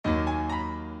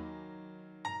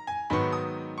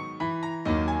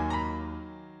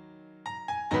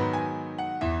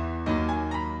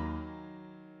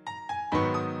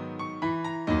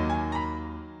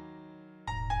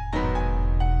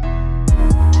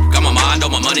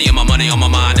mind on my money and my money on my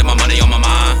mind and my money on my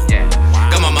mind.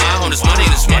 Got my mind on this money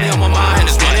and this money on my mind and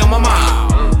this money on my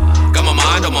mind. Got my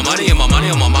mind on my money and my money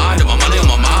on my mind and my money on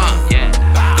my mind.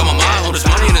 Got my mind on this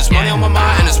money and this money on my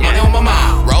mind and this money on my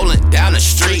mind. Rolling down the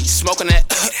street, smoking that,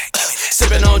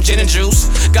 sipping on gin and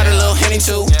juice. Got a little Henny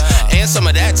too, and some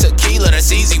of that tequila.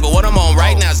 That's easy, but what I'm on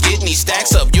right now is getting these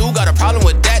stacks up. You got a problem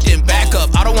with that? Then back up.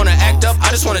 I don't wanna act up, I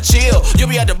just wanna chill. You'll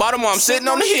be at the bottom while I'm sitting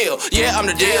on the hill. Yeah, I'm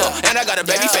the deal, and I got a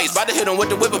baby face, about to hit him with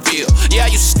the whip appeal. Yeah, I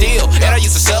used to steal, and I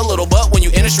used to sell a little, but when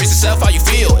you in the streets itself, how you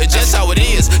feel? It's just how it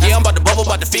is. Yeah, I'm about to bubble,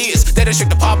 about to fizz. That shit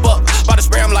to pop up, about to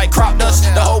spray 'em like crop dust.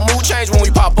 The whole mood change when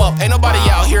we pop up. Ain't nobody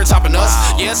out here topping us.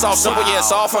 Yeah, it's all simple, yeah,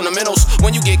 it's all fundamentals.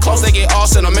 When you get close, they get all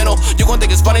sentimental. You gon'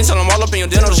 think it's funny till I'm all up in your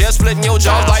dentals. Yeah, splitting your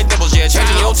jaws like nipples, yeah,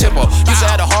 changing your tempo. Used to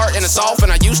have a heart and a soft,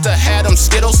 and I used to have them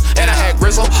Skittles, and I had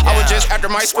Grizzle. I was just after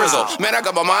my Sprizzle. Man, I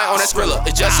got my mind on that Skrilla.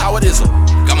 It's just how it is.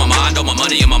 Got my mind on my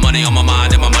money and my money on my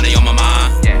mind and my money on my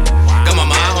mind. Got my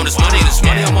mind on this money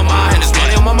on my mind and this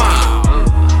money on my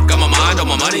mind. Got my mind on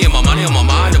my money and my money on my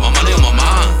mind and my money on my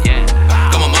mind.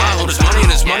 Got my mind on this money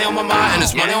and this money on my mind and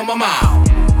this money on my mind.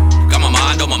 Got my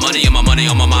mind on my money and my money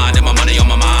on my mind and my money on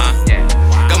my mind.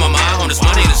 Got my mind on this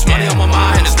money on my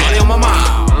mind and this money on my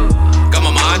mind. Got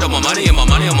my mind on my money and my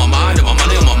money on my mind and my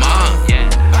money on my mind.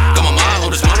 Got my mind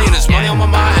on this money and this money on my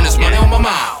mind and this money on my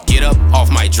mind. Get up off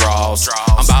my draws,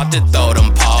 I'm about to throw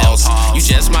them paws. You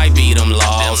just might beat them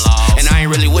laws, and I ain't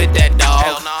really with that dog.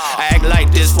 I act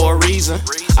like this for a reason,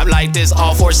 I'm like this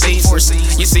all 4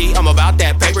 seasons. You see, I'm about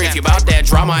that paper, if you about that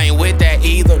drama, I ain't with that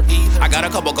either. I got a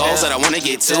couple goals that I wanna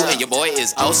get to, and your boy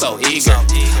is oh so eager.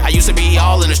 I used to be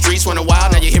all in the streets for a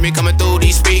while, now you hear me coming through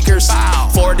these speakers.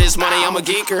 For this money, I'm a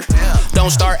geeker,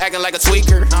 don't start acting like a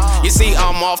tweaker. You see,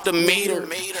 I'm off the meter,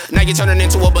 now you're turning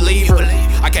into a believer.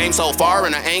 I came so far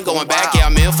and I ain't going back, yeah,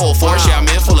 I'm in full force, yeah, I'm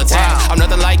in full attack. I'm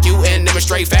nothing like you and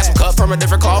demonstrate fast, I'm cut from a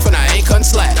different cloth and I ain't cutting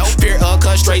slack. Fear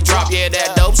cut, straight drop, yeah,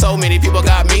 that dope. So many people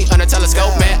got me under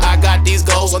telescope, man, I got these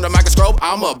goals under microscope.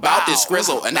 I'm about this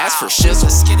grizzle, and that's for shizzle.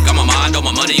 Got my mind on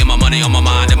my money and my money on my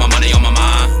mind and my money on my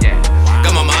mind.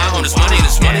 Got my mind on this money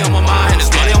on my mind and this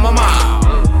money on my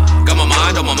mind. Got my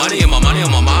mind on my money and my money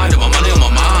on my mind and my money on my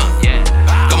mind.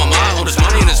 Got my mind on this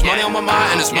money and this money on my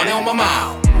mind and this money on my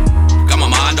mind. Got my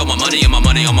mind on my money and my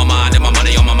money on my mind and my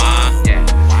money on my mind.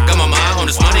 Got my mind on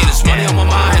this money on my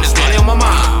mind and this money on my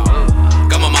mind.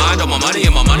 Got my mind on my money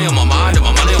and my money on my mind and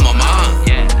my money on my mind.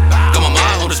 Got my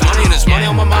mind on this money and this money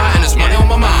on my mind and this money on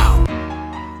my mind.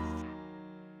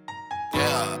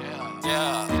 Yeah,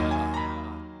 yeah.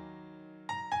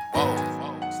 Whoa,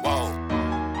 whoa.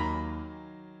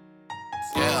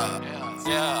 Yeah,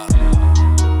 yeah.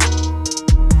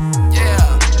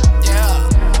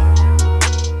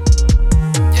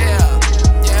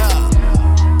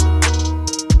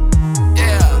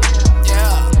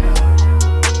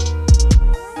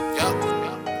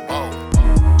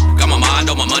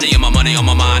 On my money and my money on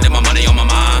my mind and my money on my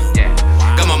mind.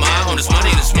 Got my mind on this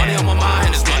money on my mind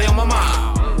and this money on my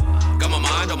mind. Got my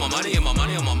mind on my money and my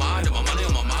money on my mind and my money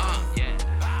on my mind.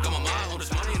 Got my mind on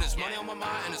this money and this money on my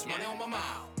mind and this money on my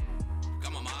mind.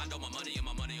 Got my mind on my money and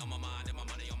my money on my mind and my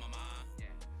money on my mind.